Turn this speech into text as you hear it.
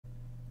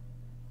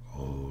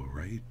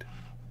right.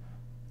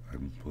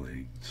 I'm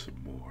playing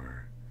some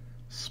more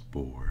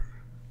Spore.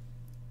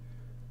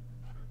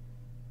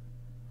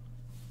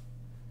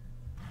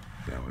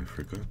 Now I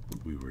forgot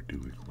what we were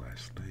doing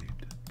last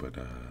night, but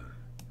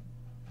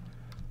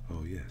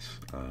oh yes,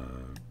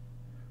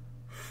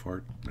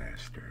 Fart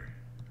Master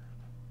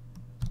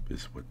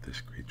is what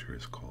this creature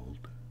is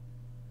called.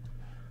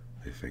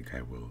 I think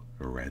I will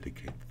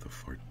eradicate the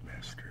Fart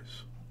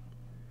Masters.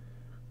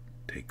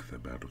 Take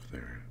them out of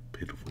their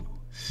pitiful,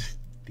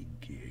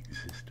 stinky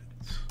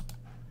existence.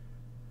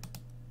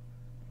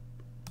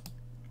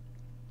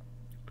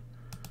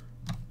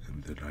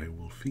 And then I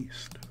will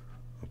feast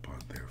upon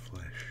their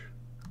flesh.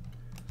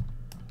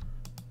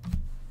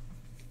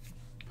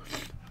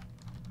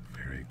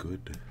 Very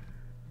good.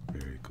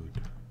 Very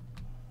good.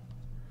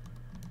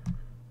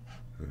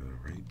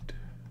 Alright,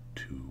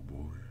 2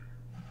 more.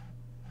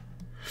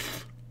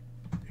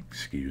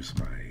 Excuse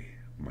my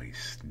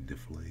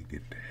sniffling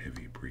and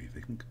heavy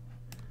breathing.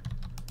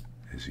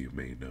 As you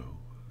may know,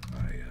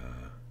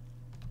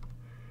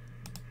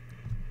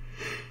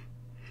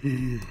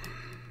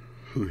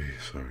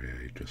 sorry,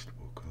 I just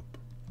woke up.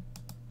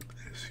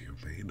 As you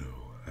may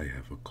know, I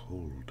have a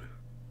cold,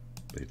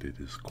 and it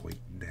is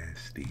quite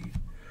nasty.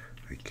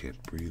 I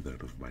can't breathe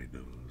out of my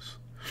nose.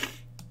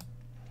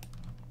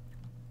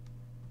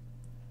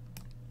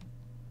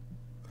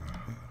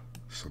 Aha,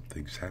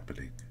 something's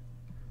happening.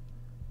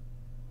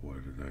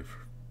 What did I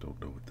don't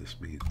know what this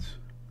means.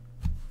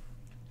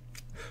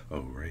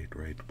 Oh, right,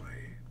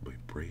 my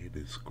brain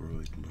is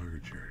growing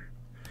larger.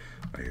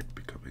 I am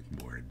becoming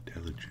more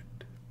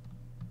intelligent.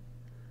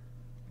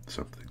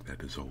 Something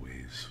that is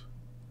always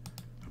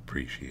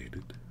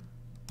appreciated.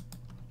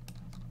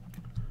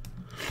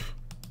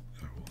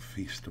 I will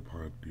feast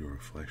upon your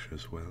flesh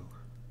as well.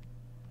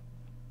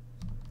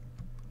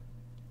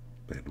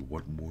 And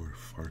one more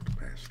Fart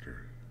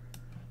Master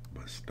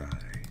must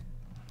die.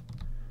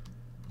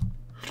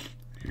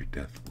 Your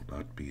death will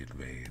not be in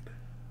vain.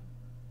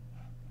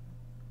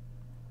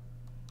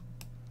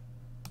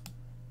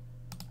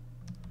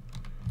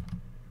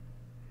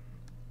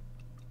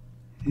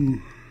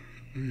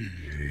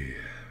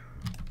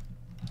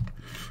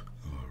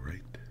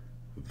 Alright,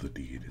 the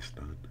deed is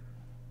done.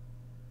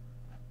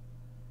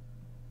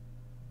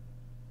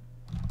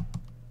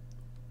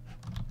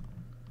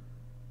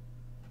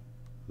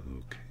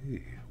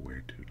 Okay,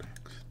 where to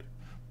next?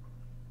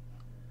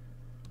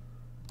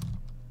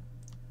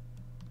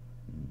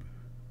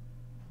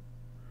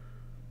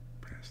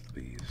 Past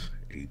these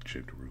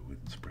ancient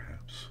ruins,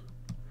 perhaps.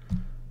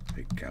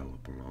 I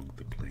gallop along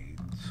the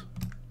plains.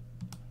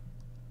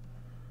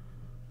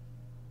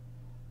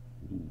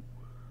 Ooh.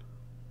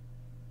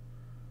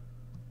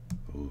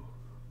 Oh,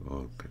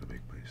 I'm gonna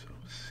make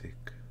myself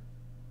sick.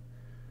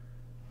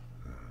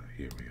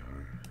 Here we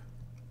are.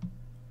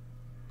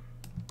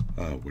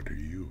 What are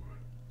you?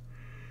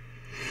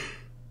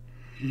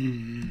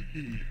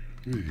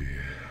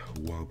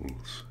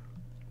 Wobbles.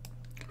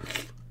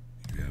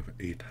 You have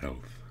 8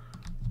 health.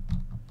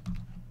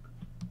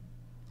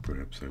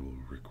 Perhaps I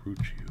will recruit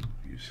you.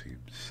 You seem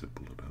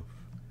simple enough.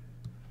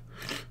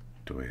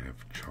 Do I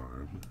have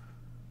charm?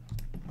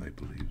 I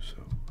believe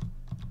so.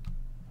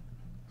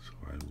 So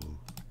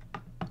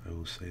I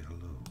will say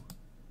hello.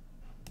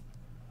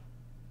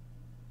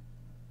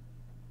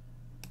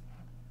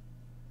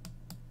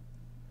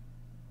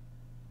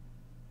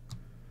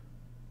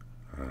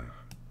 Ah,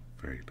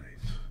 very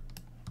nice.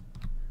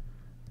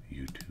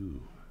 You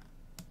too.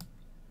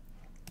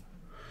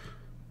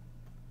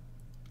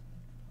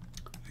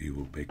 You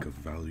will make a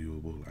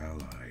valuable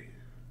ally.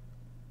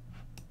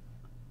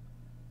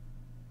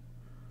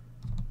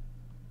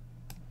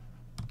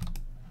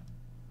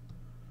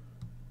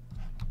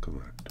 Come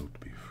on, don't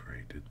be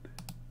frightened.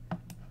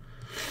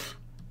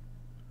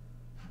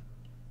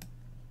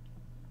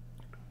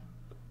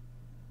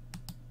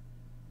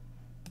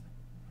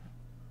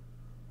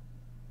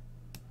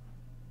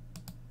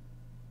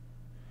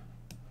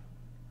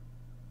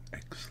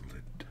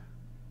 Excellent.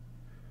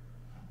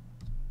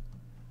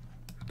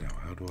 Now,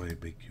 how do I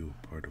make you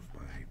a part of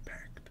my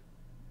pact?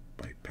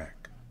 My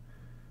pack.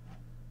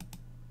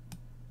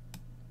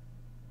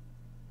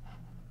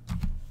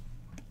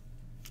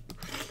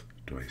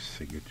 Do I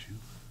sing at you?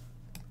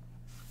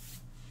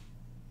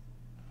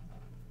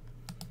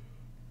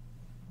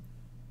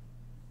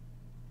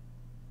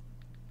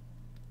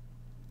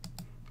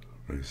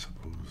 I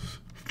suppose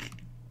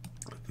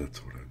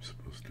that's what I'm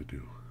supposed to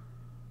do.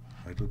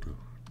 I don't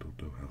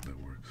know how that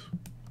works.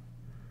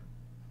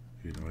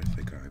 You know, I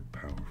think I'm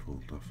powerful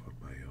enough on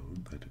my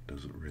own that it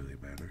doesn't really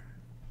matter.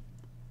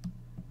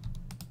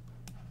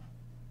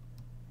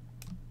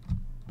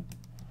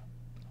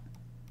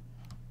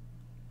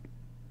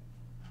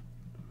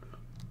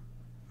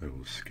 I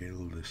will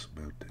scale this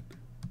mountain.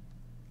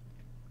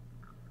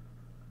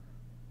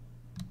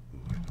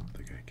 Oh, I don't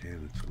think I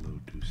can. It's a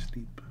little too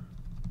steep.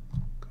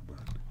 Come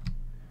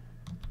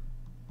on.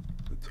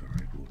 That's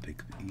alright. We'll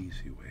take the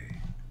easy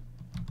way.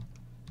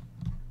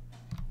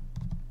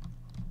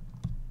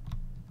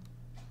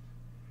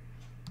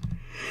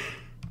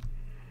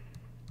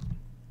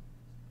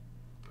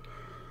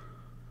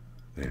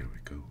 There we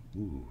go.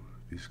 Ooh,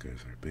 these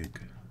guys are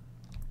big.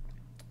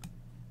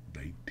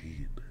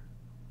 19.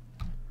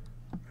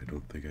 I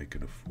don't think I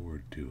can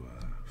afford to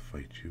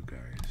fight you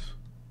guys.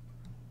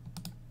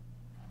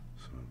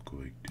 So I'm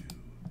going to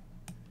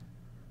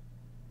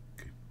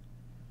get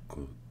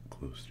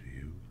close to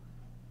you.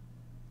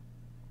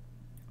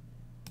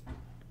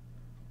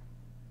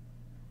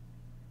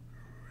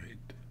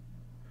 Alright.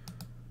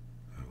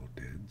 I will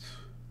dance.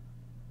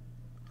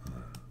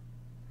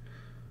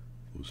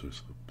 Those are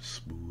some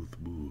smooth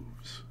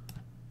moves.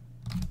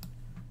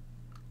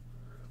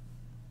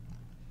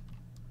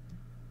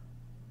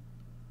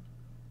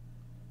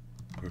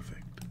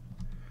 Perfect.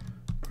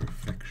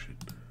 Perfection.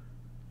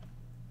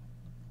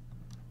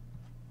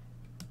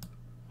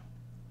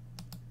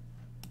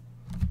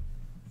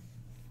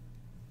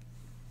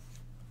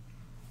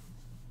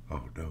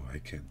 Oh no, I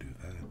can't do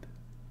that.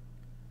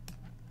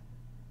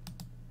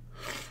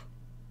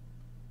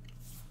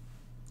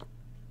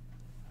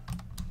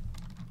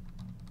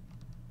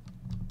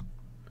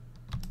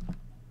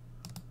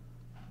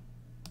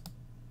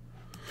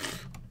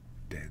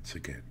 Dance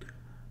again.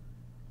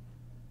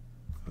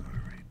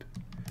 Alright.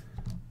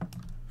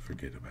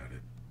 Forget about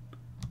it.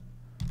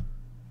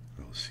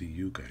 I'll see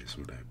you guys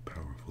when I'm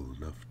powerful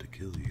enough to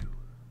kill you.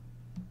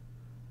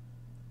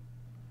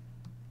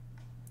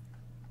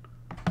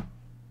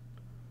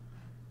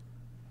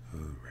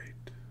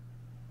 Alright.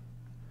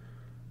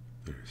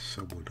 There's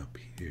someone up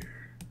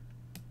here.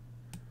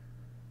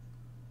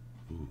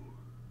 Ooh.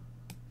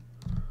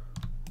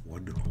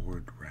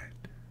 One-horned rat.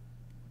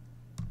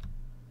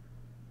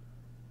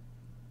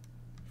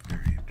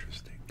 Very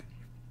interesting.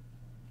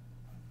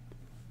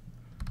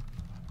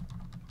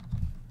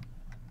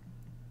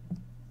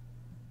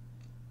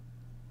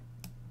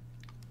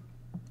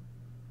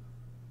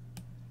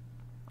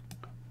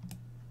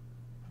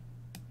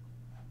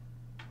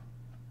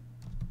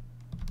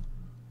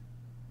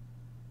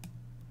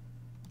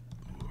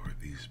 Oh, are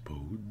these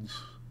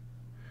bones?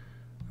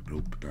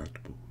 Nope, not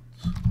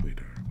bones. Wait,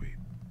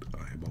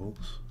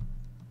 eyeballs?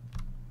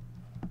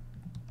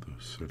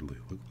 Those certainly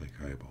look like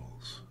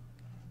eyeballs.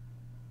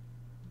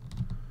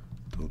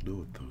 Don't know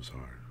what those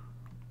are.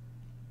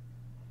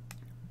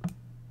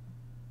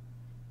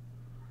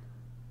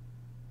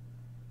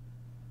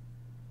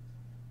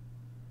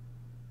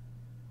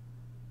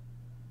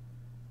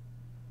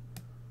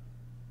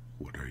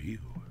 What are you?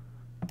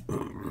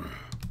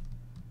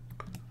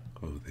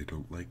 Oh, they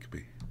don't like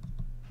me.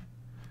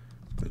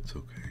 That's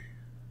okay.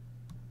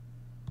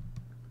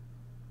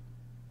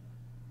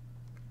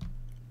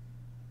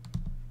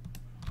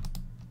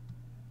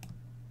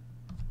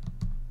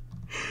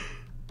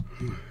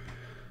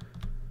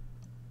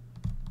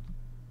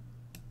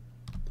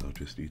 I'll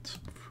just eat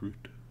some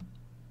fruit.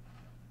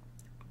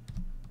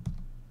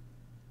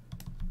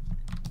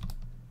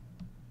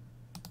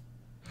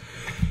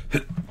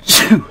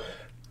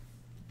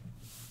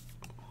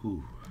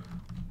 Ooh.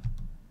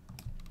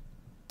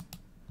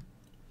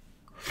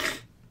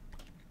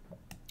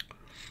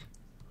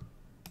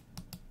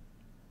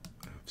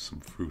 Have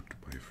some fruit,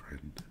 my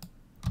friend.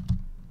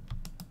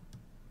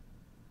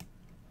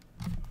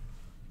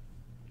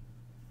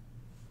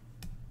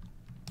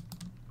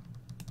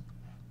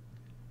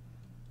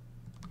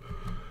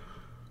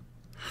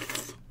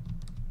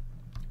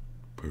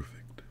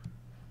 Perfect.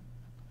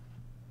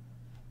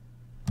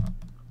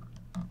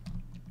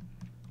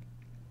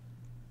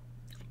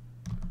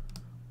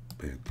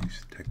 Man,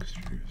 these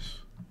textures.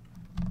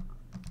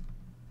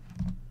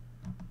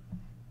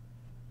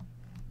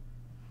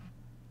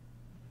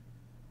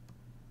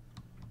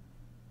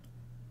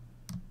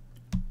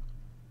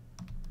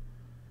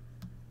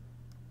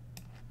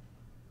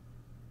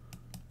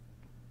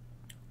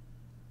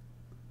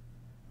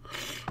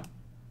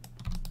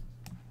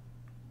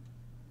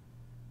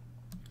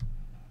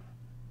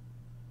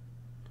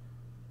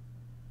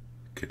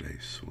 Can I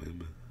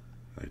swim?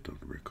 I don't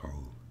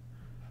recall.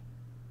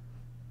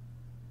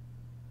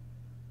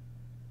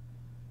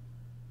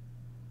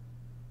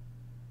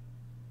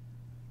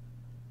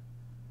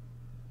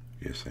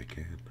 Yes, I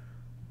can.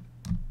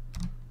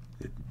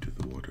 Into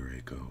the water I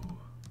go.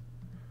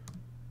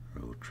 I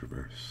will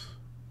traverse.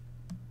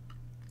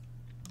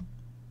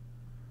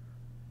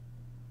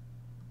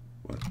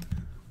 What?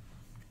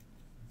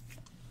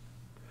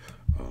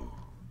 Oh,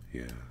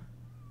 yeah.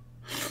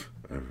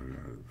 I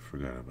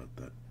forgot about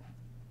that.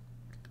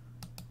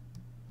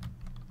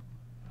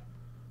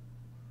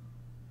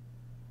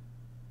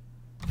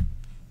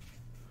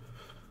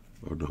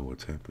 Oh no,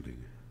 what's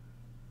happening?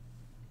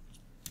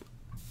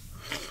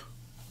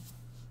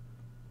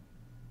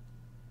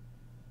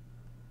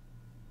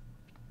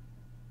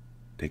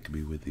 Take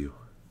me with you.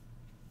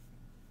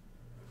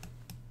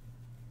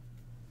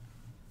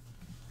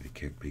 I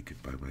can't make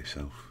it by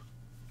myself.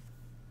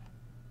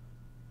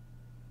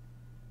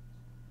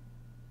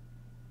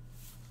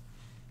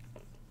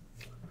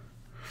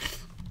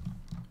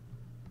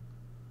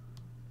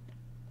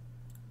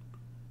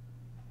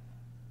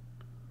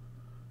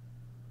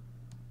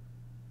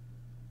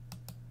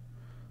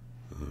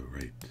 All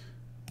right.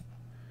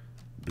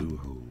 New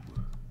home.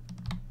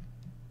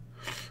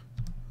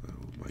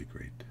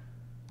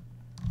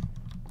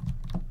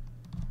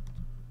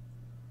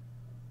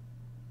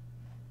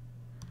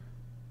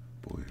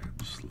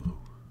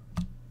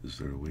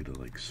 there a way to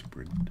like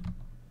sprint?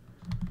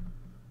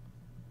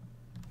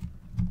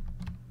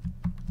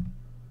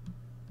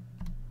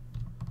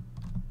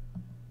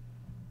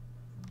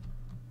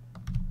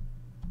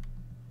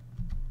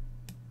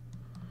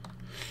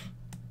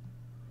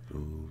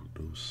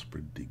 No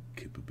sprinting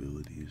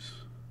capabilities.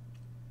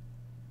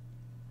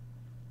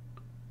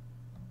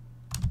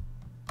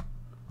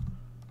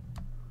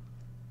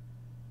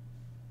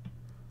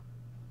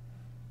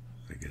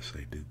 I guess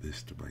I did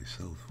this to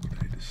myself when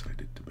I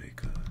decided to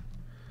make a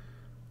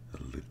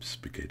lip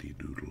spaghetti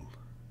noodle.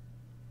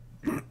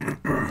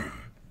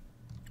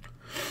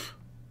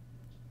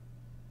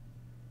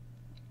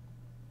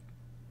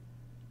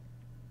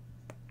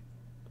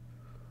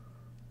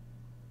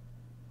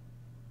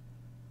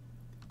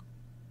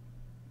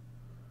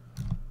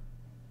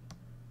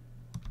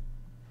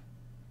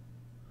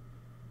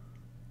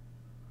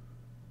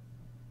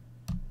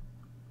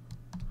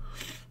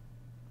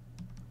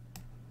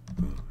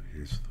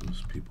 Here's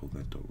those people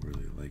that don't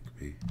really like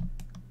me.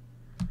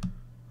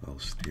 I'll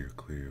steer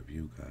clear of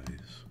you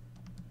guys.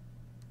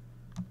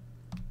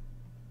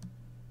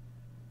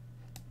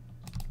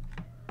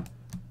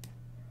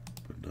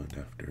 But not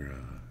after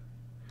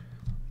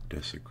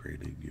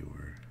desecrating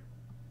your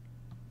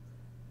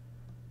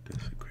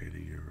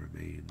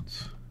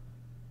remains.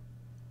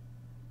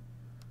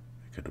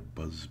 I got a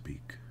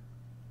buzzbeak.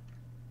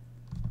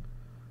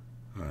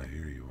 Ah,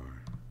 here you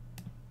are.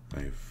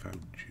 I have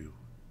found you.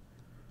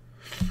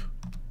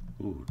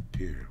 Oh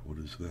dear, what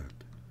is that?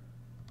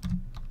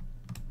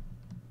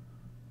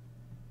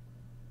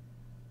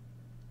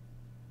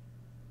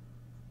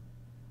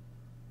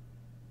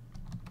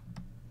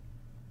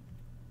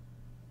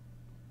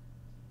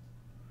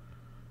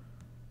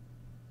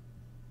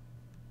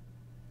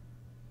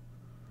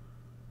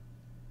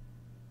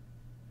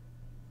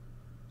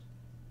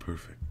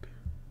 Perfect.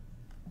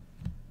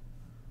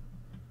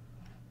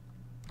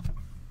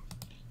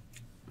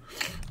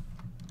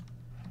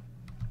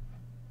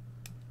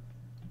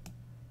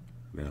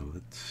 Now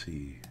let's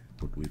see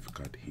what we've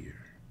got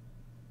here.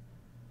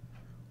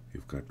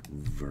 We've got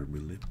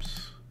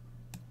vermilips.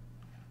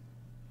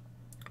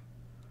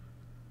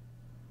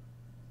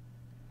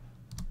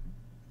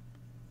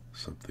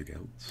 Something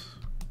else.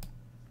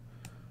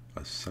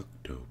 A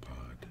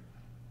suctopod.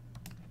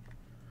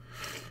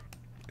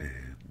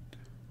 And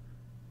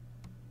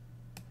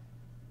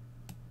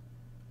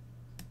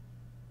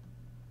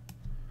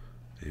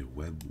a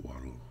web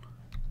waddle.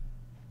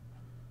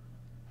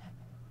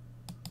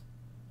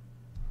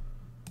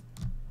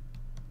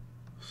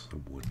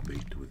 Someone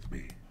mate with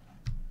me.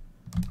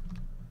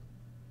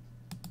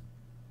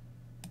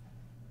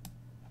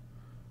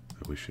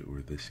 I wish it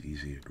were this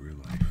easy in real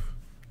life.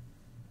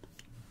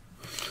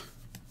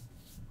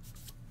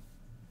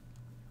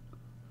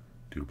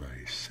 Do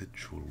my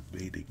sensual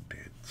mating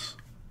dance.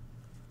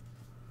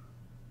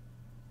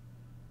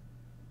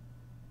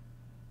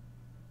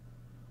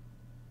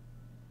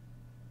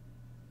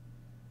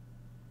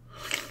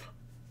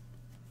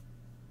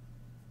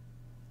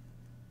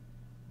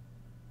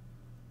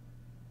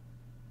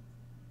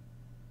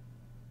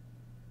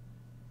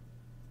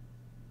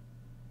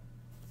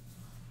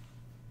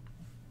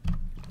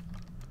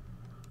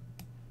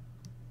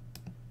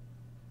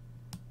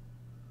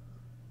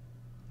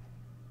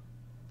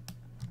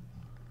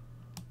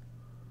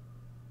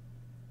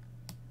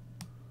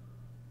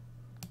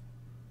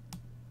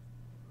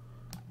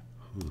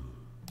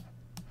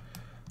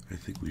 I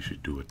think we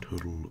should do a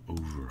total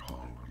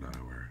overhaul on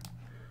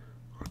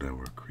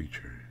our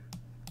creature.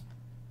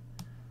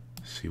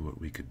 See what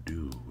we can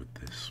do with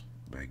this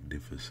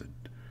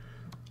magnificent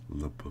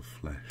lump of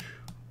flesh.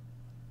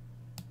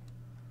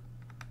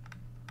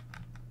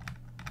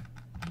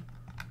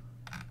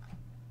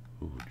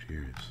 Oh,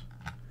 cheers.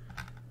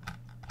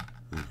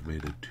 They've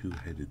made a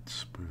two-headed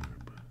sperm.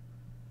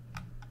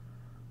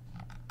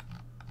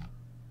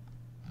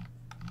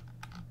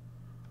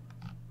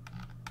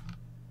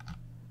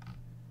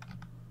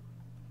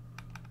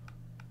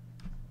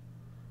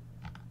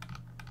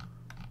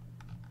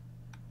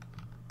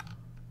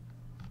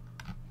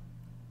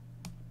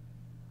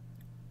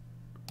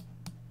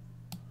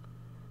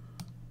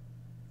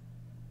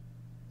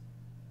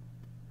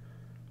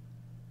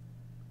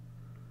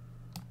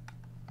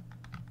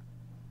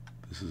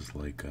 This is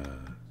like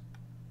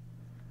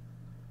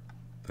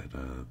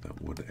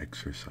that one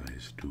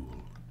exercise tool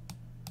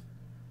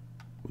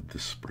with the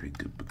spring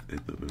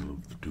in the middle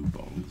of the two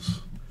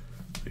balls.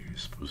 So you're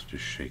supposed to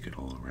shake it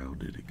all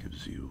around and it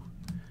gives you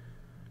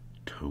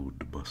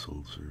toned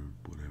muscles or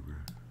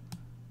whatever.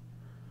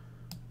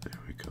 There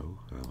we go.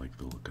 I like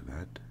the look of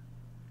that.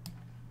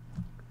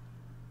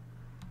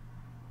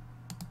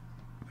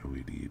 Now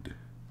we need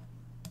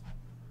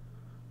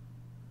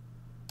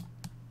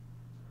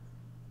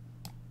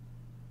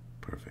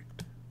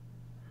perfect.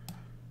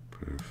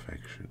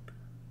 Perfection.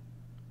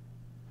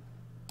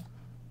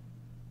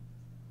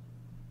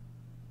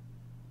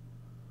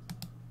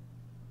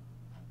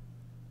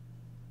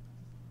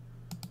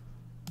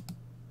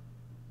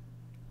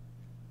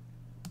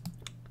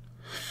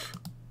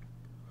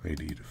 I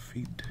need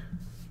feet.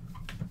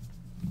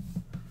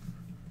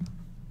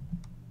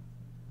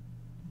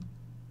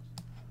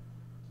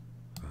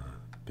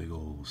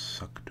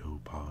 little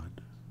suctopod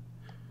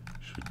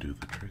should do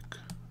the trick.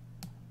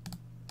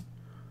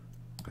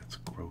 That's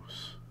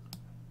gross.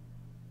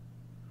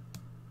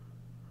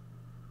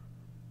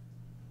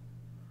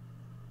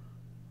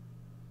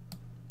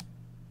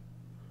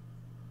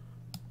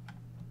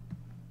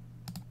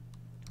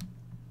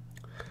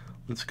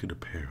 Let's get a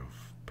pair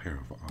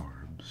of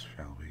arms,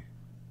 shall we?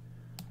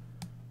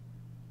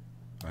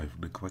 I've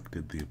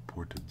neglected the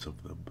importance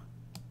of them.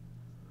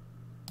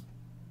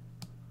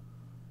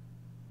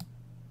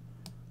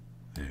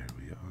 There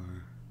we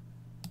are.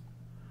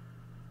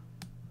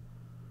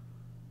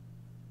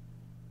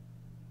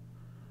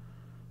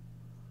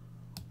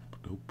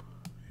 Nope,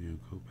 you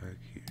go back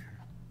here.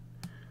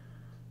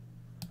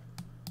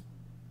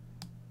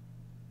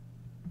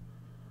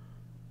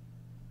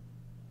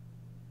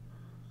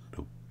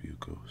 Nope, you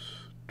go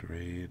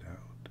straight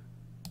out.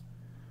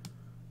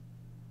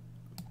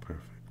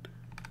 Perfect.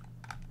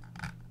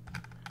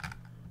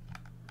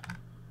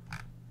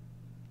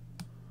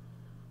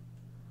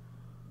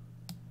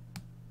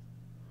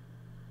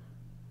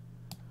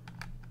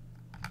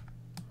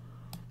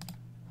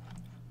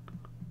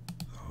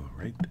 All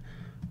right,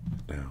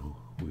 now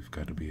we've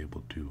got to be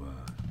able to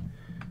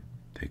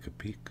take a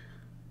peek.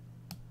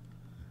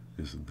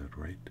 Isn't that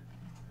right?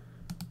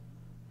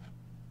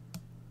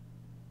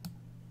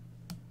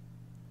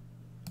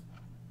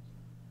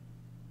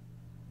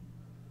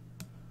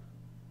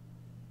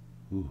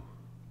 Ooh,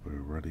 we're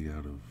running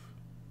out of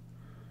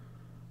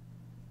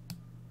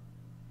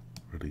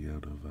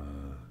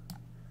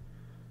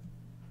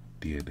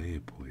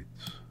DNA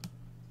points.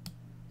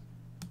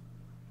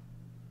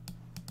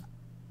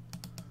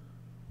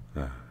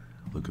 Ah,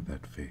 look at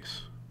that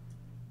face.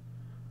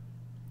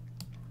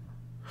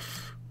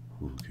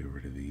 We'll get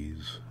rid of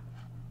these.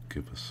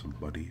 Give us some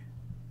money.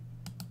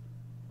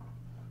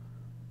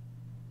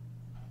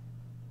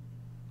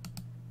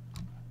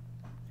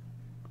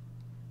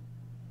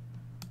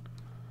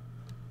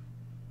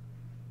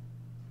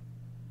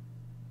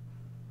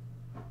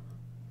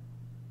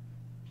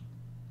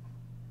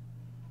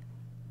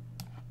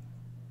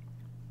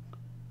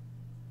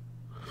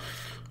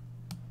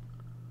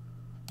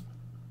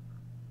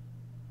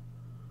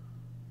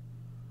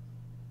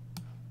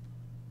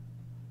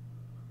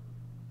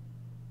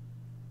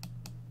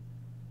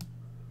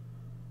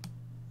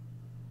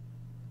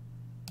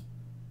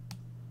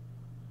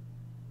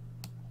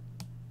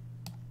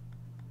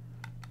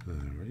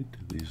 Alright,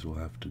 these will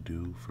have to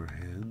do for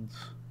hands.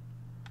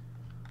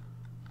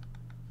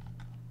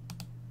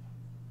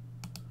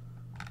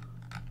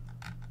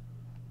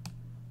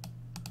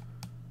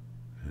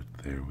 And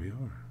there we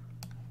are.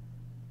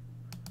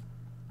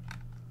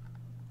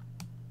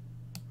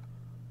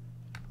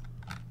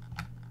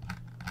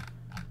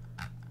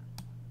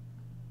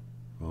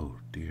 Oh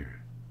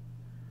dear.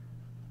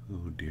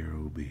 Oh dear,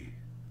 oh me.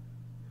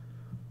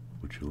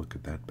 Would you look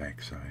at that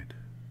backside?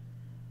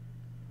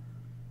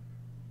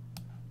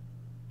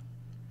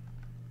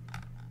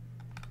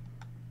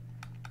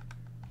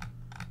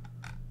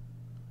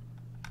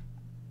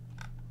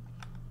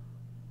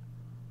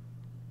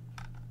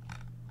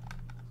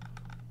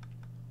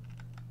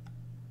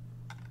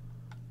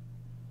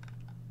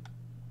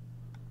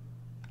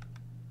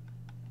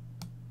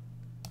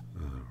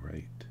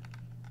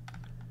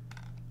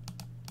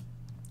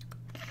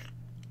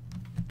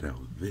 Now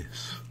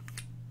this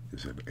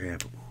is an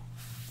animal.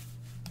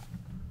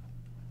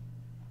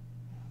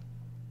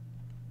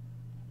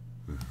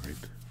 Alright,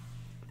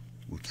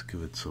 let's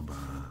give it some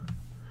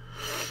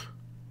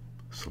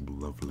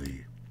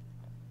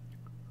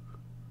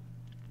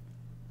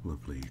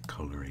lovely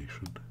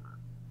coloration.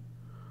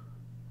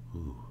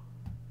 Ooh.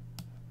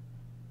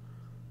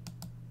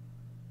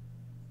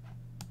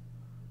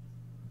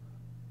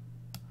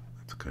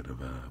 That's kind of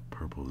a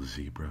purple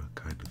zebra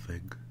kind of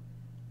thing.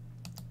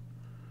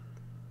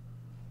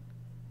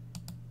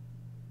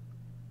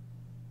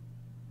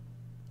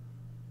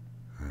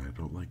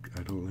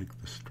 I don't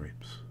like the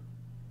stripes.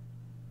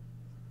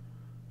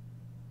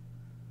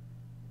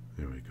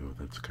 There we go.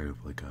 That's kind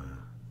of like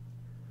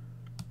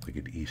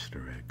an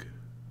Easter egg.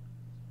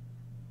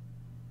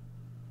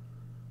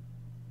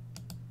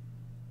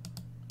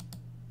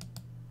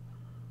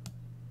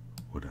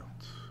 What else?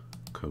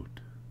 Coat.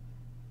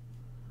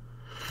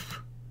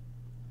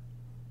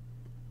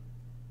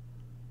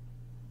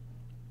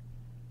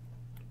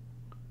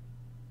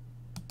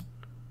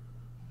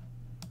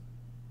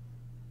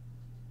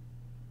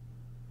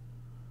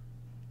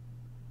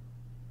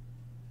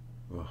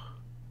 Oh,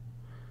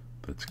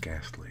 that's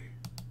ghastly.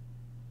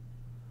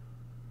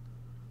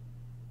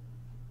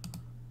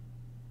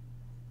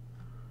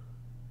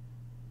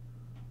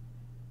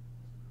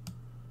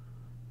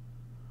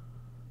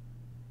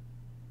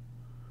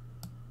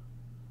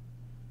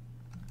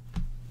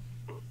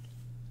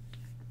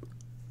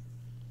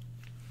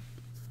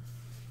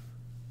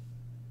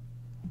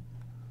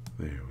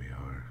 There we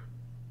are.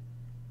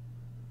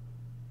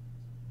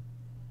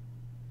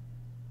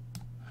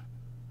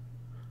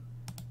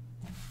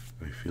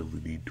 I feel the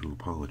need to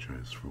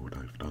apologize for what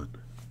I've done.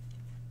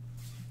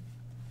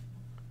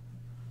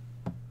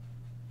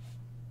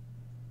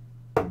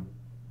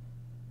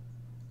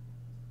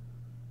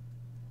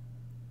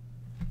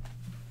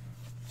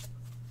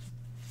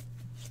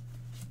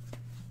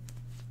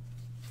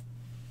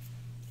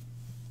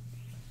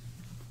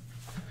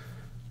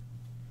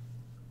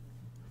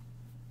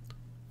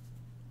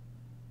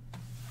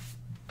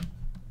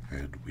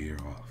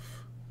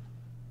 off.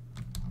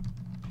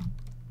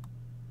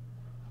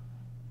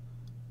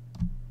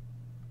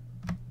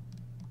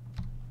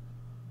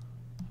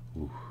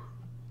 Ooh,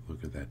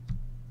 look at that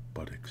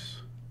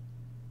buttocks.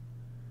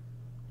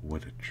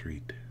 What a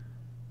treat.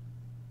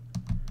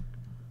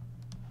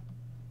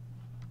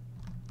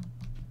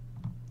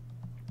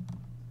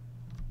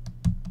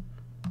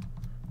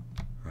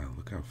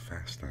 Look how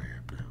fast I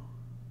am now.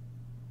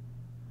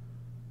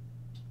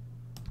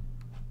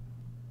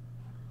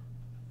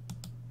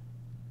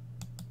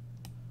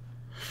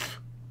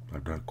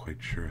 I'm not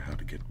quite sure how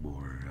to get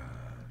more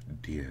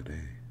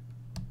DNA.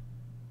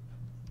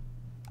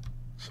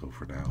 So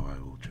for now I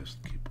will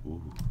just keep...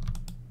 Ooh,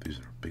 these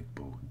are big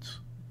bones.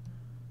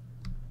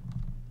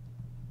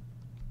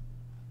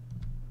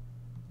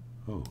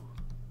 Oh.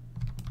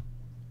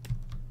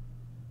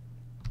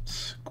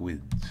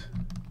 Squids.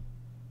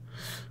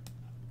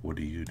 What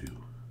do you do?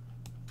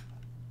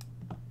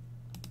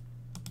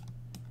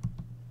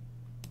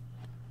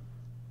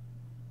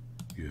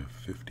 You have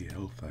 50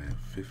 health, I have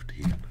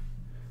 15.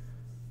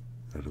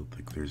 I don't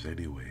think there's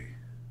any way.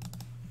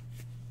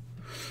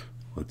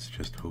 Let's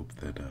just hope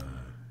that,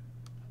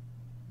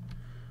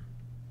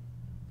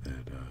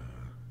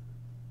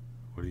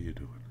 what are you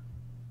doing?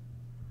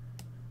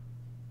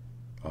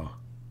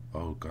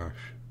 Oh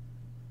gosh.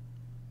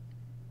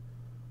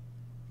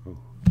 Oh,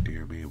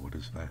 dear me, what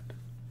is that?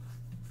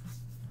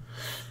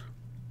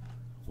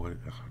 What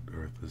on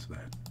earth is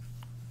that?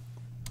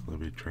 Let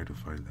me try to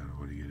find that. I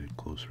want to get a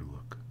closer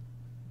look.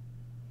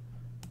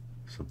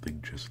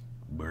 Something just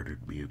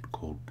murdered me in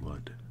cold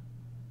blood.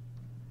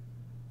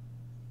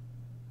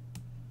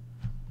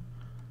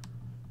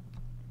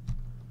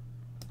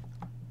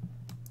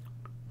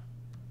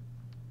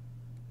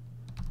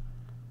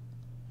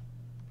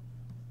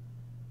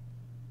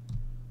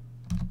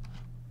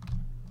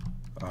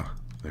 Ah,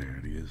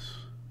 there it is.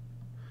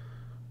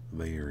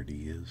 There it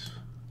is.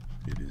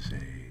 It is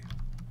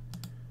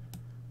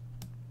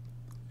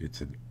it's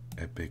an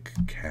epic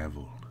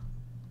cavern.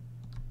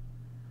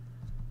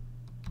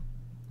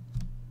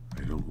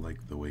 I don't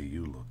like the way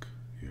you look.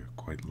 You're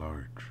quite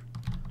large.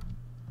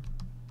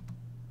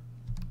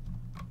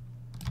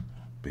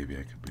 Maybe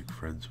I can make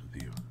friends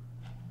with you.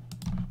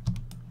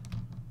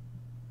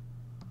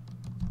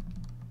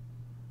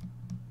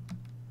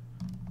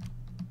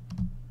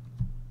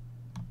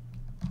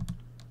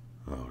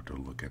 Oh,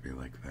 don't look at me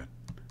like that.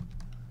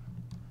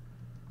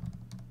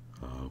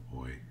 Oh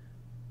boy.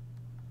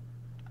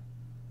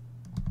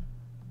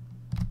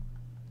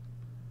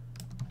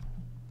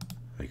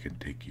 I can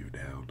take you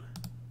down.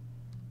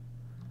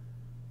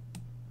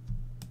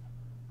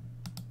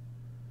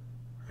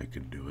 I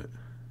can do it.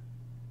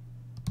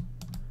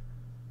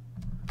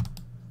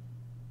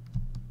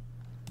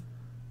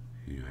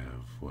 You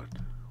have, what,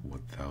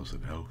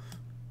 1,000 health?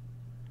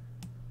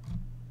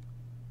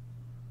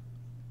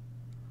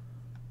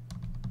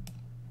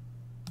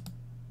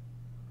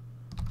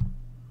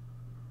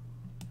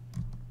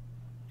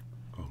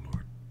 Oh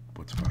Lord,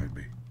 what's behind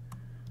me?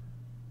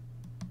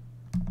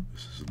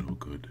 This is no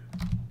good.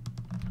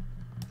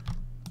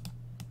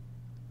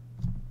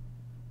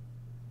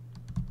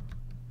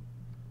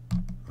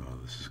 Oh,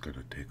 this is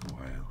gonna take a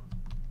while.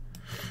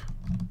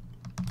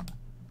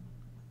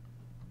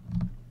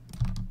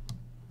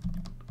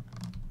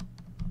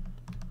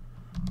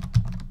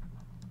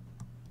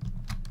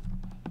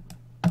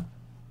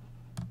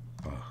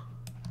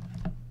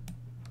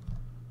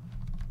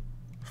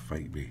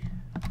 Fight me.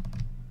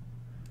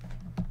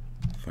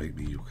 Fight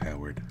me, you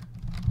coward.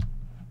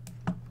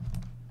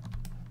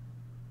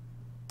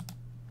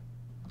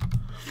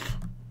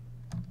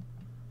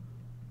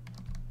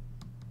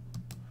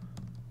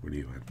 What are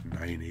you at?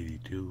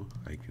 982?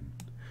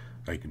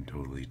 I can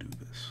totally do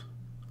this.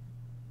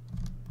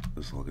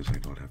 As long as I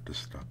don't have to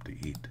stop to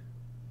eat.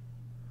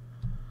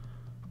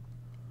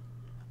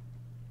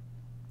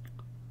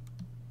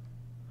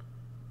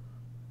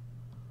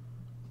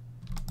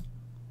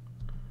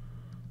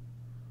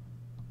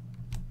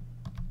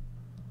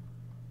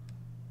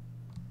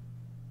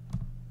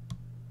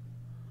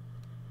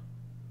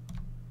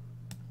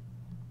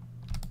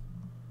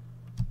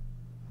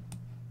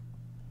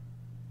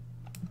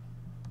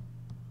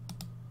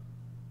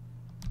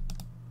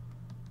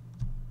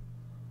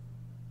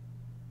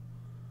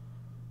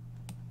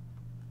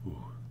 Ooh,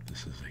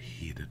 this is a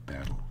heated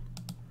battle.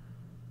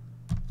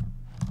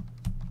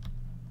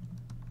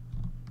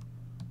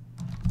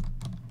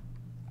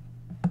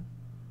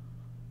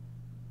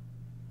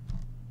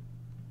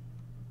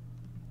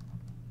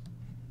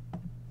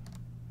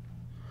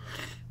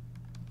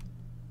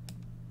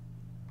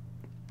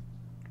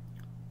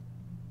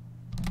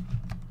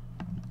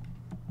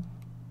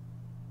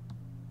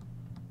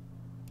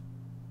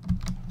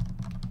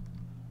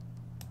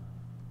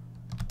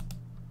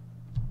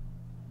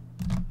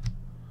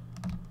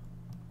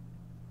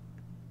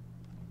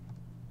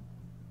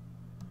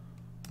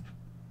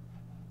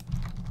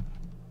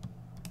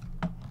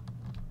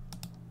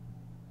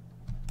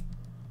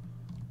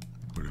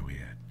 What are we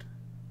at?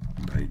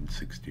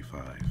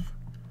 965.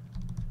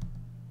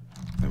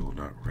 I will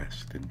not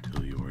rest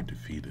until you are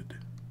defeated.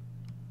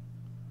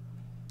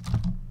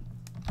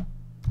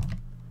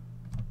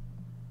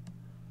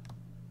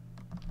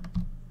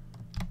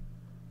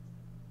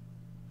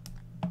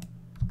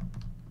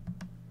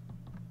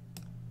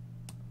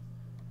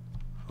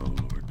 Oh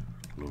Lord,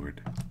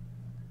 Lord,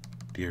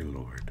 dear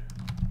Lord.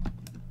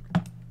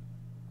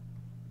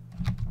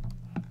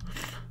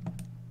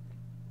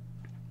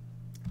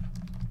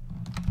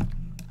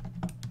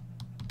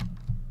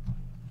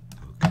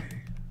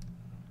 Okay.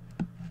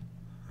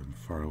 I'm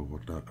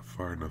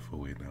far enough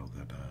away now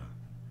that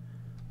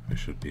I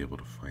should be able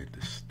to find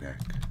a snack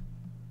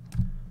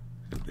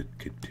and then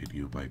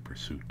continue my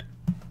pursuit.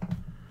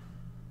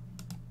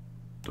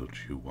 Don't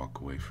you walk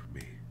away from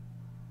me.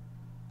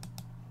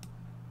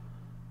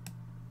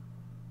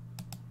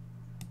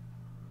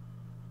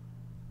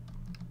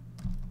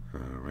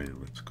 Alright,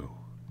 let's go.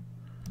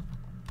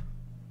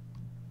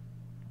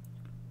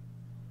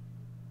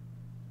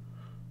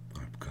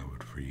 I'm coming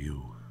for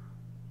you.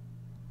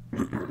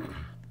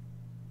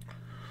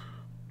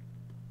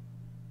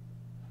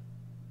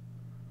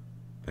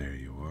 There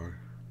you are.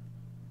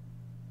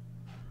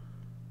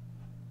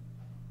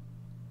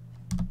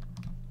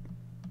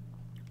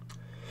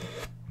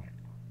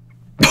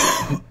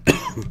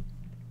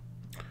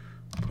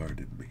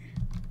 Pardon me.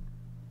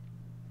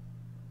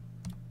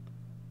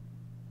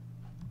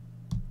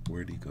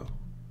 Where'd he go?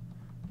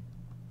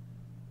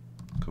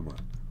 Come on,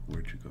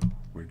 where'd you go?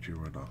 Where'd you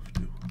run off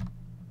to?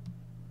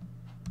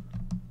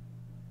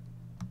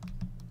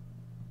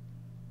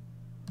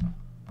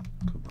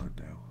 Come on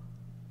now.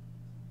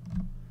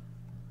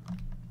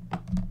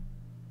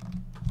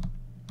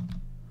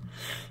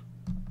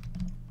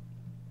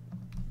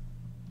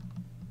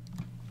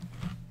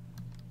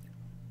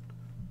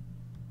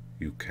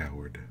 You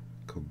coward,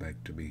 come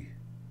back to me.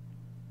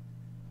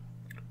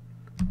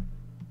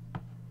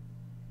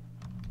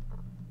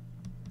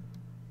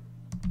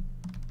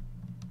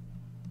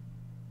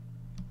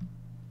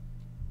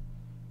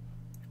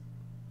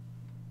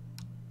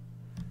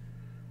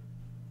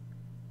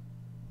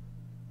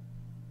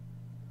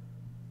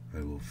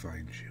 I will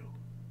find you.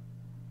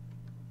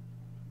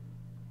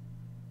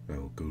 I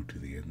will go to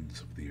the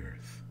ends of the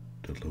earth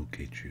to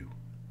locate you.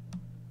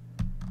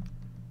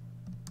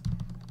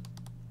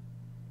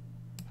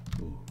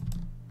 Oh.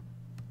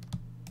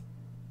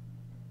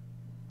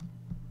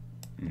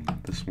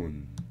 This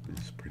one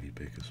is pretty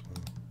big as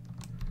well.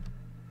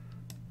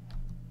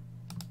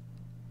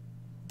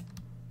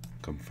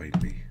 Come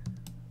fight me.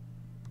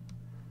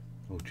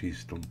 Oh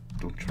geez, don't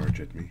charge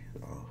at me.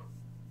 Oh.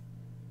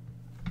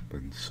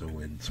 And so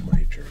ends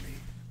my journey.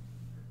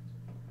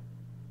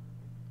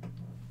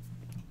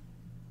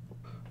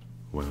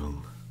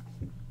 Well,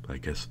 I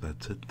guess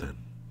that's it then.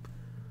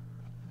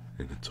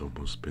 And it's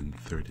almost been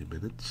 30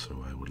 minutes,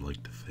 so I would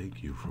like to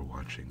thank you for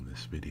watching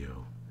this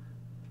video.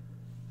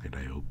 And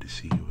I hope to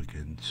see you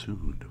again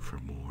soon for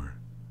more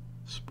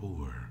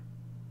Spore.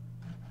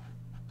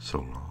 So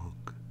long.